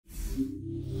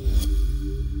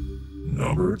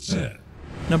Number 10.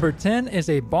 Number 10 is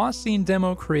a boss scene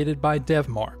demo created by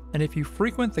Devmar, and if you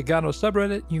frequent the Godot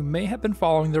subreddit, you may have been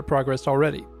following their progress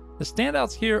already. The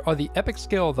standouts here are the epic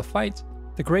scale of the fight,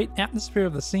 the great atmosphere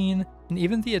of the scene, and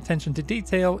even the attention to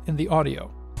detail in the audio.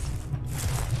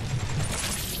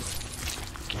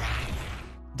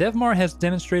 Devmar has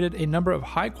demonstrated a number of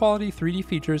high-quality 3D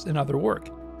features in other work,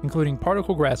 including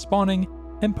particle grass spawning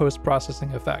and post-processing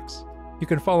effects. You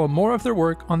can follow more of their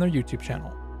work on their YouTube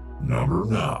channel. Number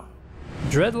 9.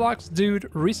 Dreadlocks Dude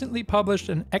recently published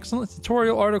an excellent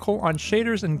tutorial article on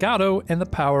shaders in Godot and the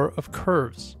power of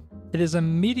curves. It is a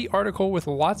meaty article with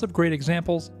lots of great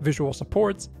examples, visual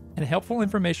supports, and helpful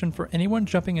information for anyone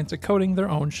jumping into coding their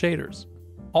own shaders.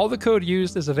 All the code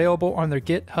used is available on their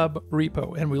GitHub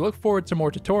repo, and we look forward to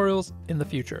more tutorials in the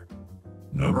future.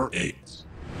 Number 8.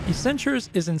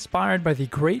 Essentials is inspired by the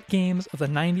great games of the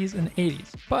 90s and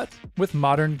 80s, but with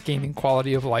modern gaming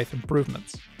quality of life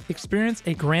improvements. Experience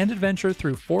a grand adventure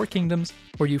through 4 kingdoms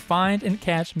where you find and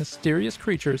catch mysterious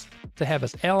creatures to have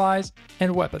as allies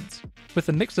and weapons. With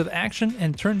a mix of action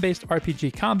and turn-based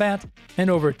RPG combat and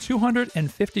over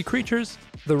 250 creatures,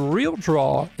 the real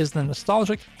draw is the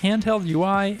nostalgic handheld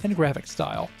UI and graphic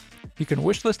style. You can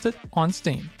wishlist it on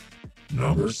Steam.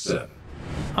 Number 7.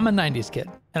 I'm a 90s kid,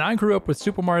 and I grew up with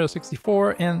Super Mario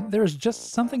 64, and there's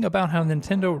just something about how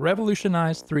Nintendo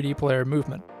revolutionized 3D player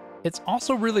movement. It's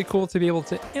also really cool to be able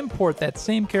to import that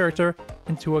same character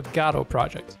into a Godot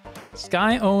project.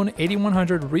 SkyOwn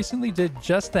 8100 recently did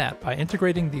just that by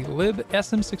integrating the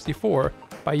libsm64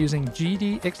 by using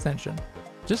GD extension.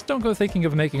 Just don't go thinking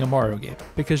of making a Mario game,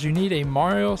 because you need a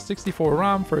Mario 64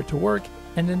 ROM for it to work,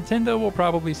 and Nintendo will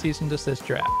probably cease and desist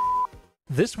your app.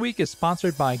 This week is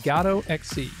sponsored by Godot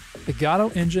XC, the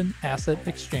Godot Engine Asset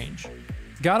Exchange.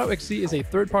 Godot XC is a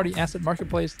third-party asset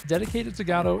marketplace dedicated to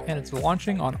Godot, and it's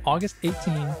launching on August 18,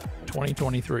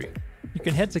 2023. You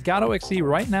can head to Godot XC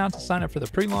right now to sign up for the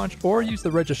pre-launch, or use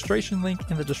the registration link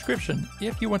in the description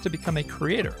if you want to become a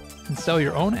creator and sell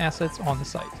your own assets on the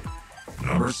site.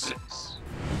 Number 6.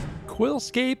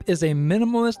 Quillscape is a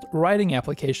minimalist writing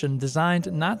application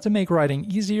designed not to make writing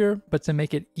easier, but to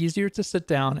make it easier to sit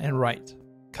down and write.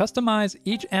 Customize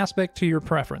each aspect to your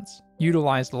preference.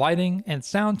 Utilize lighting and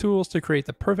sound tools to create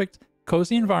the perfect,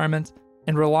 cozy environment,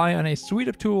 and rely on a suite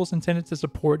of tools intended to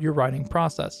support your writing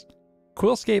process.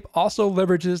 Quillscape also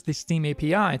leverages the Steam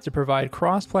API to provide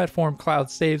cross-platform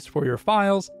cloud saves for your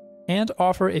files and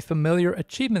offer a familiar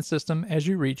achievement system as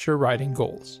you reach your writing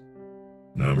goals.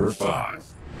 Number 5.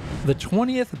 The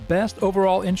 20th best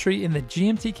overall entry in the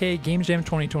GMTK Game Jam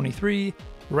 2023,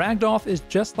 Ragdolph is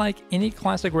just like any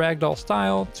classic Ragdoll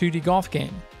style 2D golf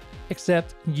game,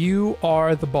 except you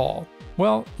are the ball.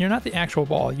 Well, you're not the actual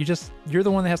ball, you're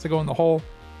the one that has to go in the hole.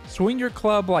 Swing your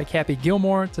club like Happy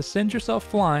Gilmore to send yourself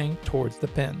flying towards the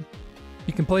pin.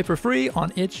 You can play for free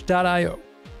on itch.io.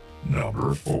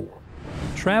 Number 4.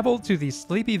 Travel to the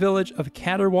sleepy village of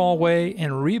Caterwall Way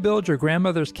and rebuild your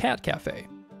grandmother's cat cafe.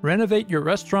 Renovate your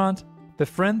restaurant,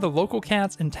 befriend the local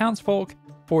cats and townsfolk,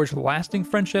 forge lasting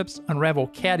friendships, unravel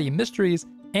catty mysteries,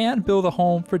 and build a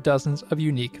home for dozens of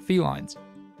unique felines.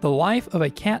 The life of a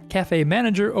cat cafe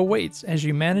manager awaits as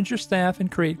you manage your staff and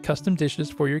create custom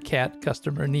dishes for your cat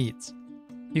customer needs.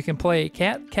 You can play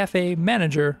Cat Cafe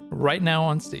Manager right now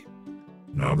on Steam.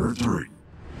 Number 3.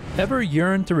 Ever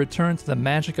yearned to return to the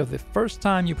magic of the first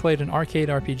time you played an arcade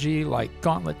RPG like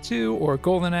Gauntlet 2 or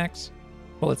Golden Axe?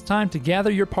 Well, it's time to gather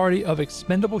your party of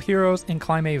expendable heroes and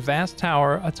climb a vast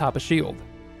tower atop a shield.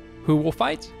 Who will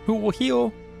fight? Who will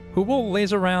heal? Who will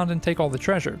laze around and take all the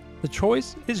treasure? The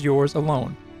choice is yours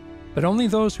alone. But only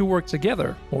those who work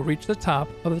together will reach the top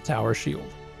of the tower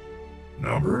shield.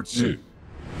 Number 2.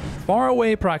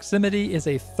 Faraway Proximity is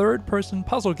a third-person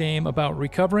puzzle game about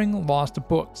recovering lost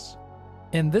books.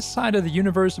 In this side of the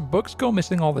universe, books go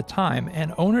missing all the time,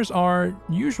 and owners are,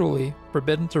 usually,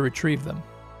 forbidden to retrieve them.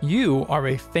 You are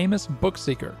a famous book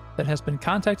seeker that has been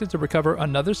contacted to recover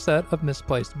another set of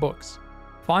misplaced books.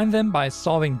 Find them by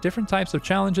solving different types of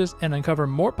challenges and uncover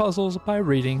more puzzles by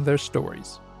reading their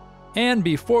stories. And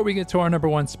before we get to our number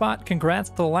 1 spot, congrats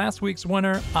to last week's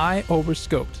winner, I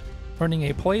Overscoped, earning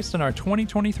a place in our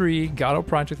 2023 Godot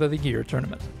Project of the Year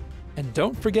tournament. And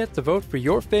don't forget to vote for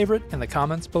your favorite in the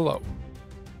comments below.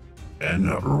 And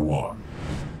number 1.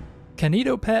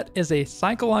 Kanito Pet is a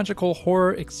psychological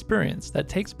horror experience that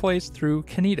takes place through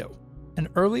Kanito, an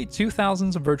early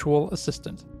 2000s virtual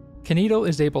assistant. Kanito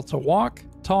is able to walk,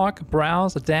 talk,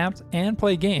 browse, adapt, and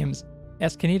play games,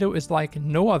 as Kanito is like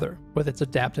no other with its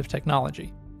adaptive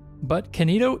technology. But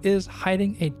Kanito is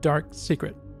hiding a dark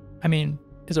secret.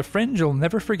 Is a friend you'll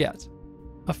never forget.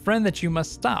 A friend that you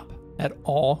must stop at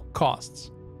all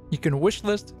costs. you can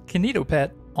wishlist Kinito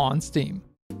Pet on Steam.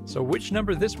 So which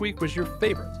number this week was your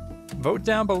favorite? Vote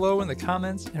down below in the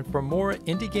comments, and for more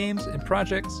indie games and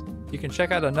projects, you can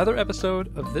check out another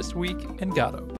episode of This Week in Godot.